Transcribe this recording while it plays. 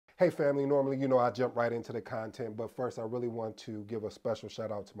Hey family, normally I jump right into the content, but first I really want to give a special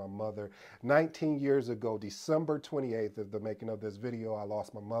shout out to my mother. 19 years ago, December 28th of the making of this video, I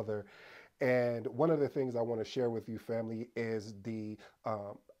lost my mother. And one of the things I want to share with you, family, is the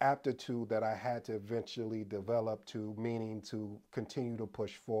aptitude that I had to eventually develop to, meaning to continue to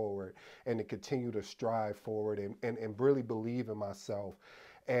push forward and to continue to strive forward and really believe in myself.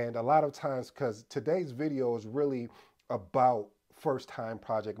 And a lot of times, because today's video is really about first time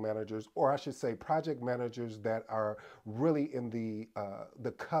project managers, or I should say project managers that are really in the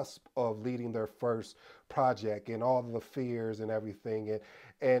cusp of leading their first project and all the fears and everything.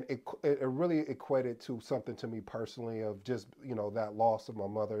 And it really equated to something to me personally of just, that loss of my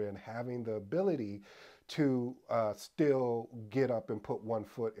mother and having the ability to still get up and put one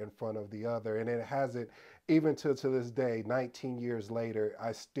foot in front of the other. And it hasn't, even to this day, 19 years later,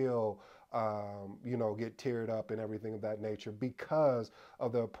 I still get teared up and everything of that nature because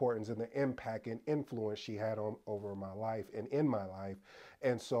of the importance and the impact and influence she had on over my life and in my life.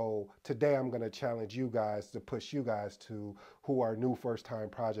 And so today I'm going to challenge you guys to push you guys to who are new first time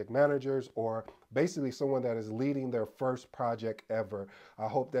project managers or basically someone that is leading their first project ever. I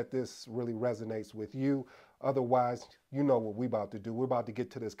hope that this really resonates with you. Otherwise, you know what we're about to do. We're about to get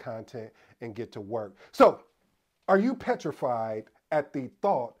to this content and get to work. So, are you petrified at the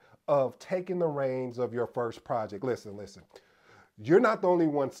thought of taking the reins of your first project? Listen. You're not the only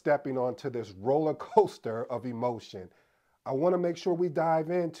one stepping onto this roller coaster of emotion. I want to make sure we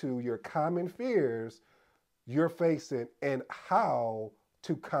dive into your common fears you're facing and how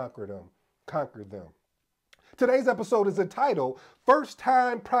to conquer them. Today's episode is entitled First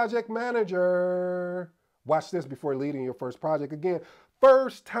Time Project Manager. Watch this before leading your first project. Again,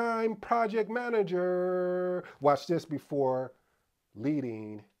 first time project manager. Watch this before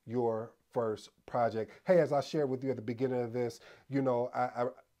leading your first project. Hey, as I shared with you at the beginning of this,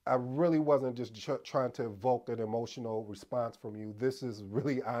 I really wasn't just trying to evoke an emotional response from you. This is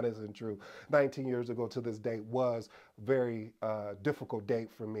really honest and true. 19 years ago to this date was a very difficult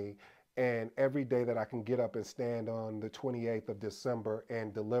date for me. And every day that I can get up and stand on the 28th of December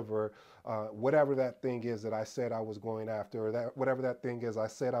and deliver whatever that thing is that I said I was going after, or that whatever that thing is I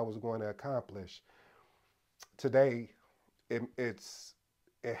said I was going to accomplish, today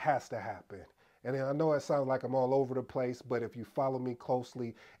it has to happen. And I know it sounds like I'm all over the place, but if you follow me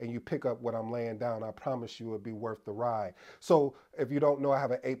closely and you pick up what I'm laying down, I promise you it'll be worth the ride. So if you don't know, I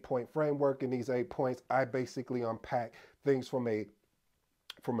have an 8-point framework. In these 8 points, I basically unpack things from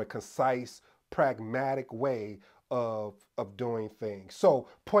a concise, pragmatic way of doing things. So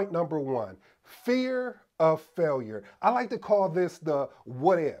point number 1, fear of failure. I like to call this the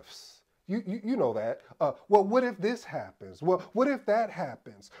what ifs. You know that. Well, what if this happens? Well, what if that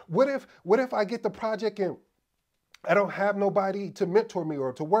happens? What if I get the project and I don't have nobody to mentor me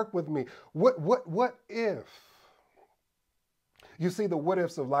or to work with me? What if? You see, the what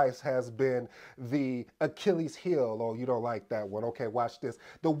ifs of life has been the Achilles heel. Oh, you don't like that one. Okay, watch this.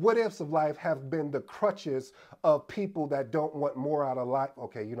 The what ifs of life have been the crutches of people that don't want more out of life.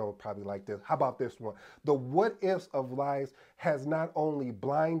 Okay, you don't probably like this. How about this one? The what ifs of life has not only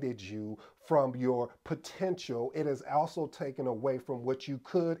blinded you from your potential, it has also taken away from what you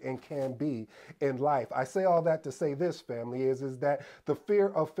could and can be in life. I say all that to say this, family, is that the fear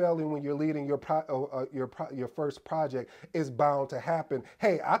of failing when you're leading your first project is bound to happen.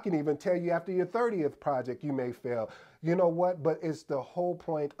 Hey, I can even tell you after your 30th project, you may fail. You know what? But it's the whole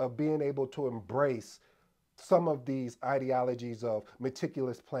point of being able to embrace some of these ideologies of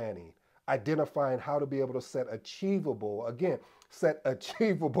meticulous planning, identifying how to be able to set achievable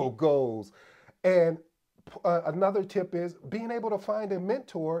goals. And another tip is being able to find a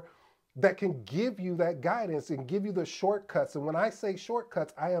mentor that can give you that guidance and give you the shortcuts. And when I say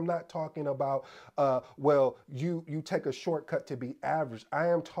shortcuts, I am not talking about, you take a shortcut to be average. I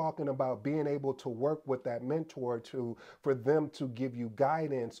am talking about being able to work with that mentor for them to give you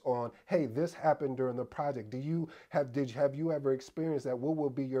guidance on, hey, this happened during the project. Have you ever experienced that? What will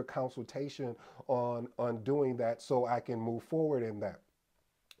be your consultation on doing that so I can move forward in that?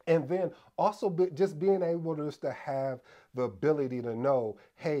 And then also just being able to have the ability to know,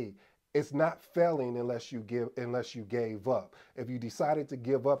 hey, it's not failing unless you gave up. If you decided to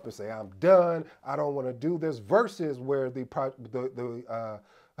give up and say, I'm done, I don't want to do this, versus where the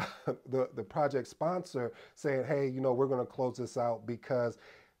project sponsor saying, hey, we're going to close this out because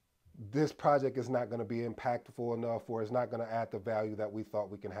this project is not going to be impactful enough, or it's not going to add the value that we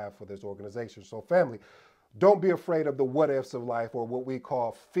thought we can have for this organization. So family, don't be afraid of the what ifs of life, or what we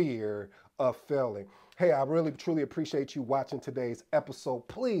call fear of failing. Hey, I really truly appreciate you watching today's episode.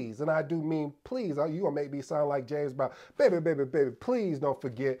 Please, and I do mean please, you gonna make me sound like James Brown. Baby, baby, baby, please don't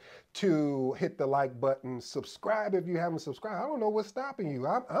forget to hit the like button. Subscribe if you haven't subscribed. I don't know what's stopping you.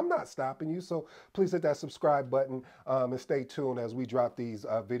 I'm not stopping you. So please hit that subscribe button and stay tuned as we drop these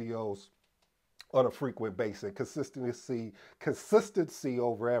videos on a frequent basis. Consistency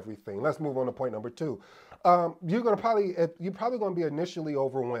over everything. Let's move on to point number two. You're probably going to be initially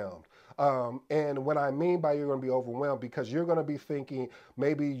overwhelmed. And what I mean by you're going to be overwhelmed, because you're going to be thinking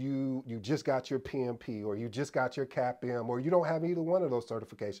maybe you just got your PMP, or you just got your CAPM, or you don't have either one of those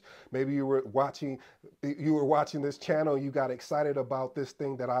certifications. Maybe you were watching this channel, you got excited about this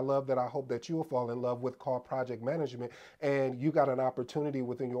thing that I love, that I hope that you will fall in love with, called project management, and you got an opportunity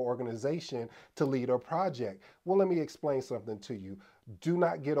within your organization to lead a project. Well, let me explain something to you. Do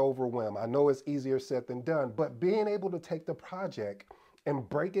not get overwhelmed. I know it's easier said than done, but being able to take the project and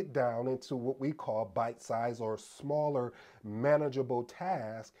break it down into what we call bite-size or smaller manageable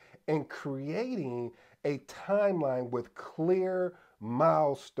tasks, and creating a timeline with clear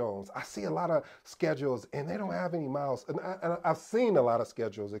milestones. I see a lot of schedules and they don't have any milestones. And I've seen a lot of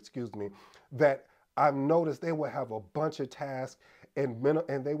schedules, excuse me, that I've noticed they will have a bunch of tasks, and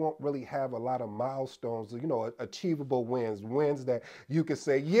they won't really have a lot of milestones, achievable wins that you could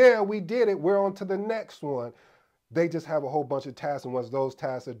say, yeah, we did it, we're on to the next one. They just have a whole bunch of tasks, and once those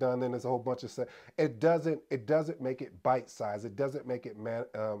tasks are done, then there's a whole bunch of it doesn't make it bite-sized. It doesn't make it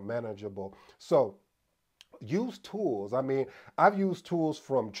manageable. So use tools. I mean, I've used tools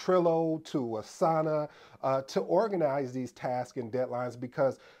from Trello to Asana to organize these tasks and deadlines,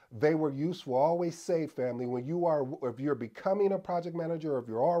 because they were useful. Always say, family, if you're becoming a project manager, or if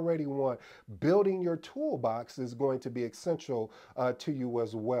you're already one, building your toolbox is going to be essential to you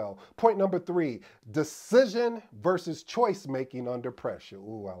as well. Point number three, decision versus choice making under pressure.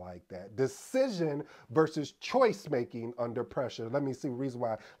 Ooh, I like that. Decision versus choice making under pressure. Let me see the reason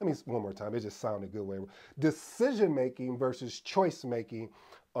why. One more time. It just sounded good. Decision making versus choice making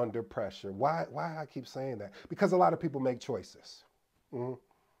under pressure. Why I keep saying that? Because a lot of people make choices. Mm-hmm.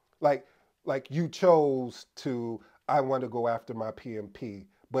 Like you chose to, I want to go after my PMP,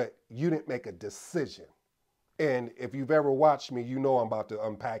 but you didn't make a decision. And if you've ever watched me, you know I'm about to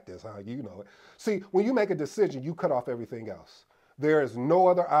unpack this, huh? You know it. See, when you make a decision, you cut off everything else. There is no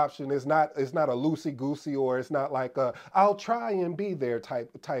other option. It's not a loosey-goosey, or it's not like I'll try and be there type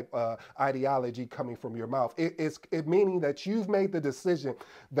ideology coming from your mouth. It's meaning that you've made the decision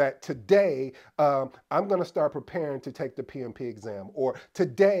that today I'm going to start preparing to take the PMP exam, or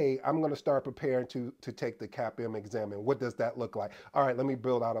today I'm going to start preparing to take the CAPM exam. And what does that look like? All right, let me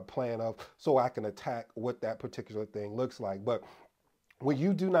build out a plan so I can attack what that particular thing looks like. But when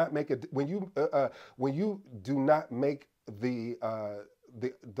you do not make when you do not make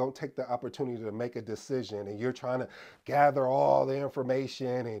don't take the opportunity to make a decision, and you're trying to gather all the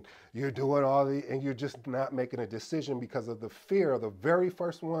information, and you're doing and you're just not making a decision because of the fear of the very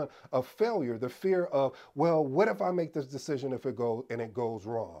first one of failure, the fear of, well, what if I make this decision if it goes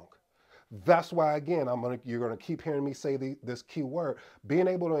wrong? That's why, again, you're gonna keep hearing me say this key word: being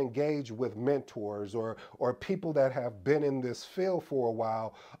able to engage with mentors or people that have been in this field for a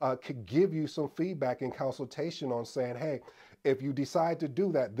while could give you some feedback and consultation on saying, hey, if you decide to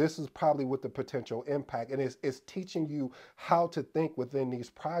do that, this is probably what the potential impact, and it's teaching you how to think within these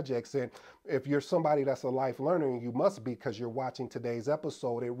projects. And if you're somebody that's a life learner, and you must be because you're watching today's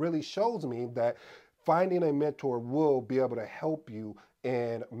episode, it really shows me that finding a mentor will be able to help you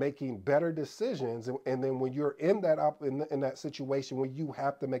in making better decisions. And then when you're in that situation where you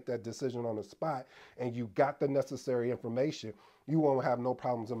have to make that decision on the spot, and you got the necessary information, you won't have no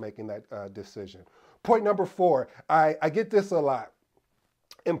problems in making that decision. Point number four, I get this a lot: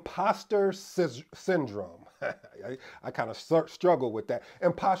 imposter syndrome. I kind of struggle with that.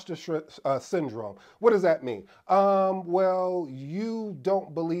 Imposter syndrome. What does that mean? Well, you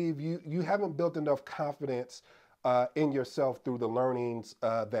don't believe you haven't built enough confidence in yourself through the learnings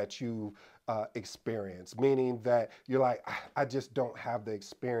that you experience, meaning that you're like, I just don't have the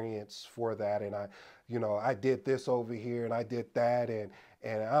experience for that, and I did this over here and I did that, and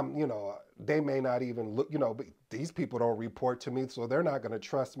I'm, they may not even look, but these people don't report to me, so they're not going to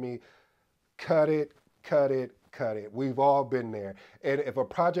trust me. Cut it. We've all been there. And if a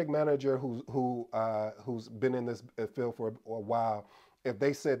project manager who's been in this field for a while, if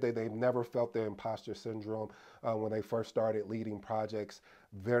they said that they've never felt the imposter syndrome when they first started leading projects,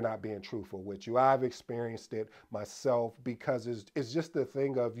 they're not being truthful with you. I've experienced it myself, because it's just the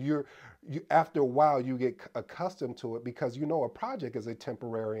thing of you after a while you get accustomed to it, because a project is a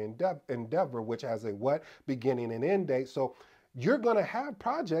temporary endeavor which has a beginning and end date. So you're going to have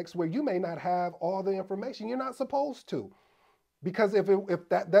projects where you may not have all the information. You're not supposed to. Because if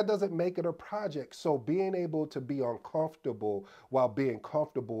that doesn't make it a project, so being able to be uncomfortable while being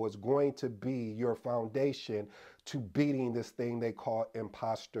comfortable is going to be your foundation to beating this thing they call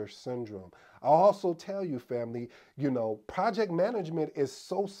imposter syndrome. I'll also tell you, family, project management is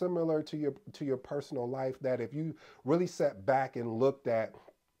so similar to your personal life that if you really sat back and looked at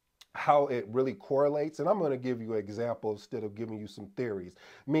how it really correlates. And I'm going to give you an example instead of giving you some theories.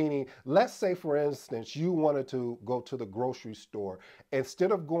 Meaning, let's say, for instance, you wanted to go to the grocery store.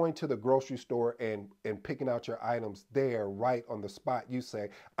 Instead of going to the grocery store and picking out your items there right on the spot, you say,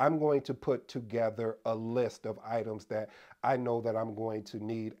 I'm going to put together a list of items that I know that I'm going to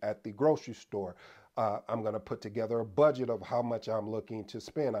need at the grocery store. I'm going to put together a budget of how much I'm looking to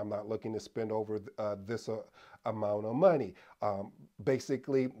spend. I'm not looking to spend over this amount of money.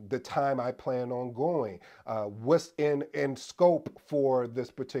 Basically, the time I plan on going. What's in scope for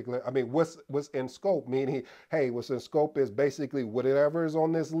this particular? What's in scope? Meaning, hey, what's in scope is basically whatever is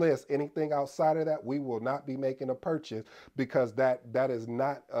on this list. Anything outside of that, we will not be making a purchase because that is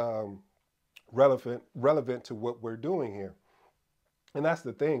not relevant to what we're doing here. And that's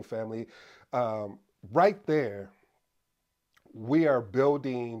the thing, family. Right there, we are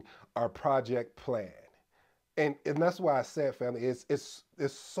building our project plan. And that's why I said, family, it's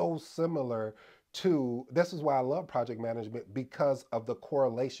so similar to, this is why I love project management, because of the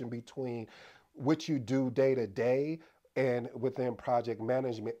correlation between what you do day to day and within project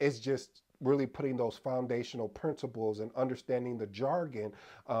management. It's just really putting those foundational principles and understanding the jargon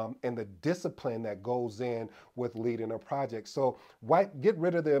and the discipline that goes in with leading a project. So get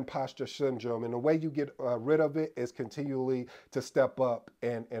rid of the imposter syndrome. And the way you get rid of it is continually to step up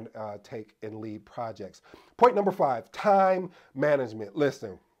and take and lead projects. Point number 5, time management.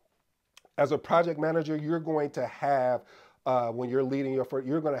 Listen, as a project manager, you're going to have when you're leading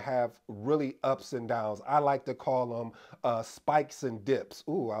you're going to have really ups and downs. I like to call them spikes and dips.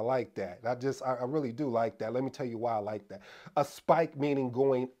 Ooh, I like that. I really do like that. Let me tell you why I like that. A spike meaning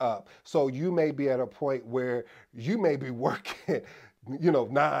going up. So you may be at a point where you may be working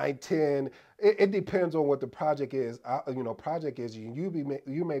 9, 10. It depends on what the project is.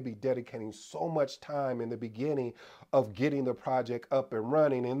 You may be dedicating so much time in the beginning of getting the project up and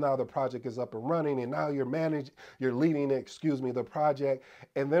running, and now the project is up and running, and now you're leading, the project,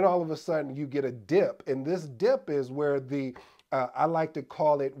 and then all of a sudden you get a dip, and this dip is where I like to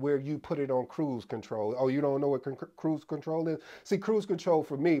call it where you put it on cruise control. Oh, you don't know what cruise control is? See, cruise control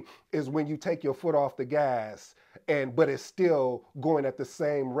for me is when you take your foot off the gas, but it's still going at the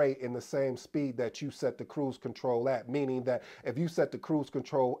same rate and the same speed that you set the cruise control at. Meaning that if you set the cruise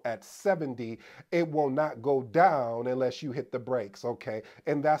control at 70, it will not go down unless you hit the brakes, okay?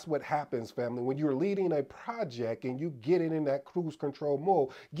 And that's what happens, family. When you're leading a project and you get it in that cruise control mode,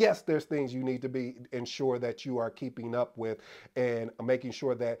 yes, there's things you need to ensure that you are keeping up with and making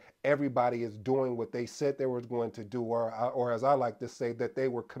sure that everybody is doing what they said they were going to do, or as I like to say, that they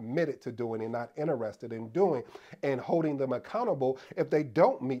were committed to doing and not interested in doing, and holding them accountable if they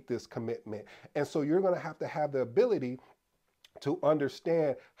don't meet this commitment. And so you're going to have the ability to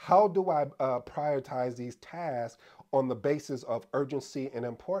understand, how do I prioritize these tasks on the basis of urgency and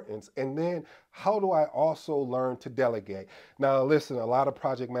importance? And then how do I also learn to delegate? Now, listen, a lot of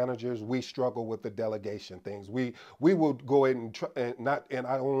project managers, we struggle with the delegation things. We will go in and try, and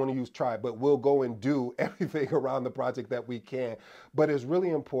I don't want to use try, but we'll go and do everything around the project that we can. But it's really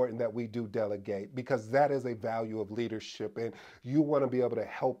important that we do delegate, because that is a value of leadership. And you want to be able to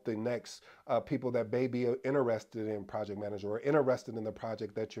help the next people that may be interested in project manager or interested in the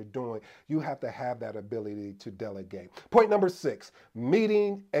project that you're doing. You have to have that ability to delegate. Point number 6,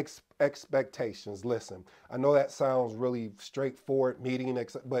 meeting expectations. Listen, I know that sounds really straightforward,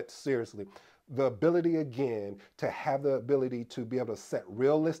 but seriously, the ability, again, to have the ability to be able to set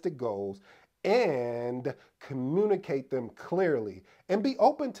realistic goals and communicate them clearly, and be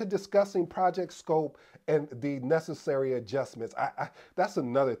open to discussing project scope and the necessary adjustments. That's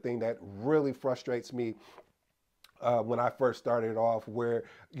another thing that really frustrates me when I first started off, where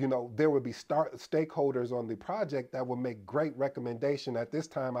there would be stakeholders on the project that would make great recommendation. At this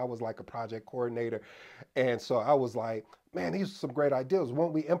time, I was like a project coordinator, and so I was like, man, these are some great ideas.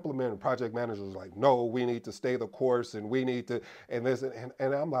 Won't we implement? And project manager was like, no, we need to stay the course, and we need to, and this,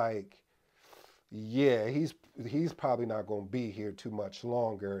 and I'm like, yeah, he's probably not going to be here too much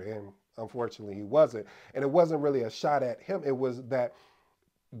longer. And unfortunately, he wasn't. And it wasn't really a shot at him. It was that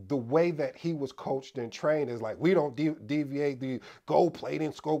the way that he was coached and trained is like, we don't deviate, the gold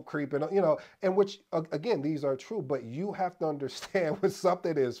plating, scope creep, and and which, again, these are true, but you have to understand when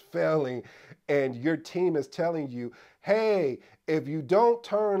something is failing and your team is telling you, hey, if you don't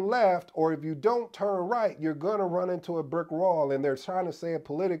turn left or if you don't turn right, you're going to run into a brick wall. And they're trying to say it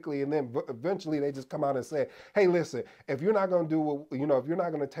politically. And then eventually they just come out and say, hey, listen, if you're not going to do what, if you're not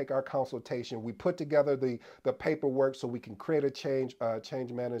going to take our consultation, we put together the paperwork so we can create a change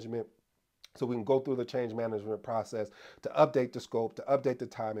management, so we can go through the change management process to update the scope, to update the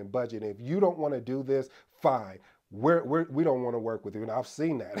time and budget. And if you don't want to do this, fine. We don't want to work with you. And I've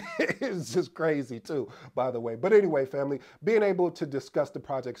seen that. It's just crazy too, by the way. But anyway, family, being able to discuss the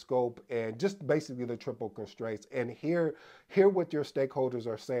project scope and just basically the triple constraints and hear what your stakeholders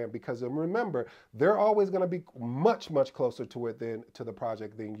are saying, because remember, they're always going to be much, much closer to it to the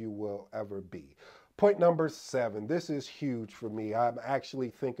project than you will ever be. Point number 7. This is huge for me. I'm actually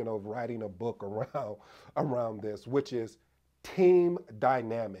thinking of writing a book around this, which is team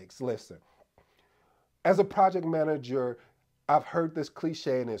dynamics. Listen, as a project manager, I've heard this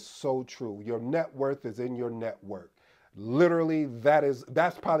cliche and it's so true. Your net worth is in your network. Literally,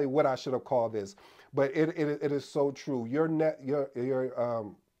 that's probably what I should have called this, but it is so true. Your net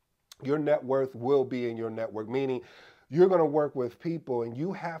worth will be in your network, meaning you're going to work with people and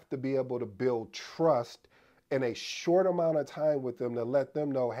you have to be able to build trust in a short amount of time with them to let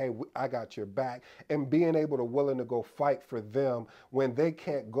them know, hey, I got your back, and being able to willing to go fight for them when they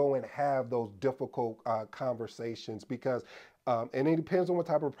can't go and have those difficult conversations. Because and it depends on what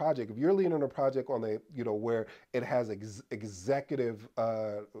type of project. If you're leading a project on where it has executive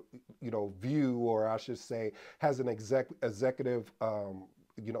view, or I should say has an executive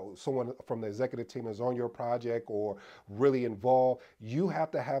someone from the executive team is on your project or really involved, you have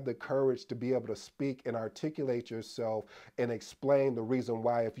to have the courage to be able to speak and articulate yourself and explain the reason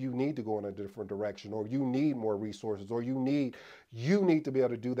why, if you need to go in a different direction or you need more resources or you need to be able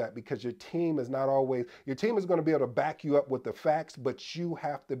to do that, because your team is going to be able to back you up with the facts, but you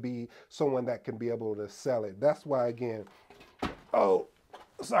have to be someone that can be able to sell it. That's why, again,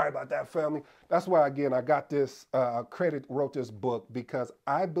 sorry about that, family. That's why, again, I got this, wrote this book because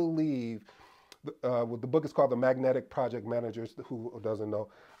I believe, the book is called The Magnetic Project Managers, who doesn't know.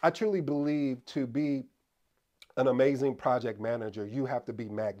 I truly believe to be an amazing project manager, you have to be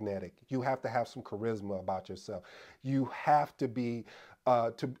magnetic. You have to have some charisma about yourself. You have to be,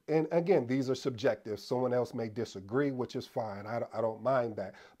 and again, these are subjective. Someone else may disagree, which is fine. I don't mind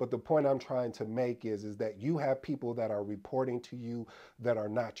that. But the point I'm trying to make is that you have people that are reporting to you that are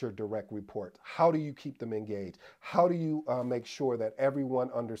not your direct reports. How do you keep them engaged? How do you make sure that everyone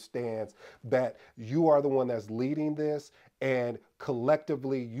understands that you are the one that's leading this, and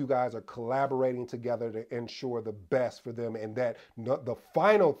collectively you guys are collaborating together to ensure the best for them? And that the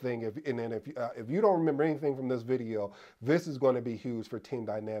final thing, if you don't remember anything from this video, this is going to be huge for team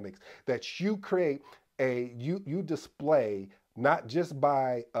dynamics, that you create you display, not just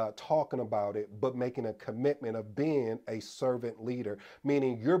by talking about it, but making a commitment of being a servant leader,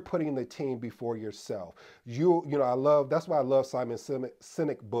 meaning you're putting the team before yourself. That's why I love Simon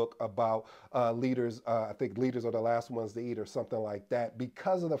Sinek book about leaders. I think leaders are the last ones to eat, or something like that,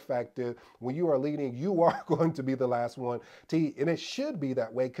 because of the fact that when you are leading, you are going to be the last one to eat. And it should be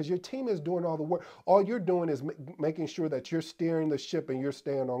that way, because your team is doing all the work. All you're doing is making sure that you're steering the ship and you're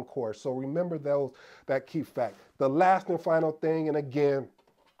staying on course. So remember that key fact. The last and final thing, and again,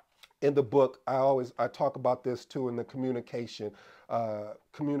 in the book, I talk about this too in the communication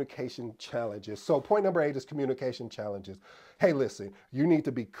challenges. So point number 8 is communication challenges. Hey, listen, you need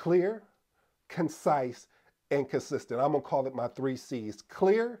to be clear, concise, and consistent. I'm gonna call it my 3 C's: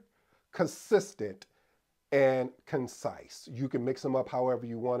 clear, consistent, and concise. You can mix them up however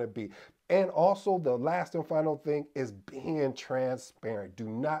you want to be. And also, the last and final thing is being transparent. Do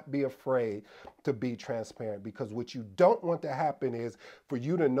not be afraid to be transparent, because what you don't want to happen is for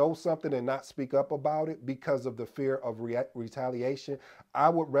you to know something and not speak up about it because of the fear of retaliation. I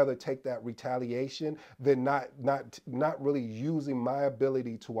would rather take that retaliation than not really using my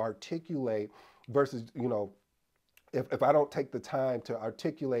ability to articulate, versus, if I don't take the time to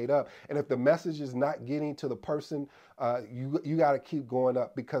articulate up, and if the message is not getting to the person, you got to keep going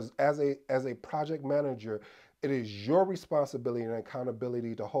up, because as a project manager, it is your responsibility and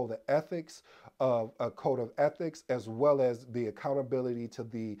accountability to hold the ethics of a code of ethics, as well as the accountability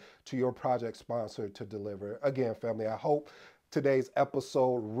to your project sponsor to deliver. Again, family, I hope today's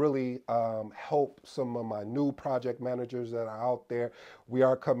episode really helped some of my new project managers that are out there. We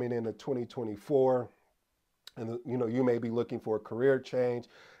are coming into 2024. And you may be looking for a career change.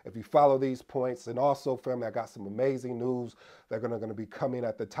 If you follow these points, and also, family, I got some amazing news that are going to be coming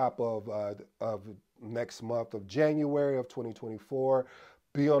at the top of next month of January of 2024.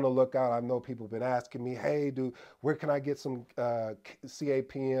 Be on the lookout. I know people have been asking me, hey, where can I get some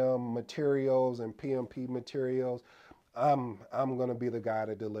CAPM materials and PMP materials? I'm going to be the guy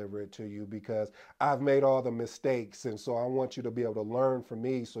to deliver it to you because I've made all the mistakes, and so I want you to be able to learn from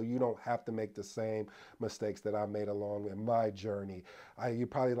me so you don't have to make the same mistakes that I made along in my journey. You're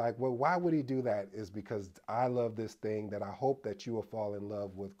probably like, well, why would he do that? Is because I love this thing that I hope that you will fall in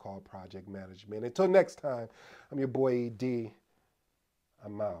love with called project management. Until next time, I'm your boy ED.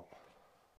 I'm out.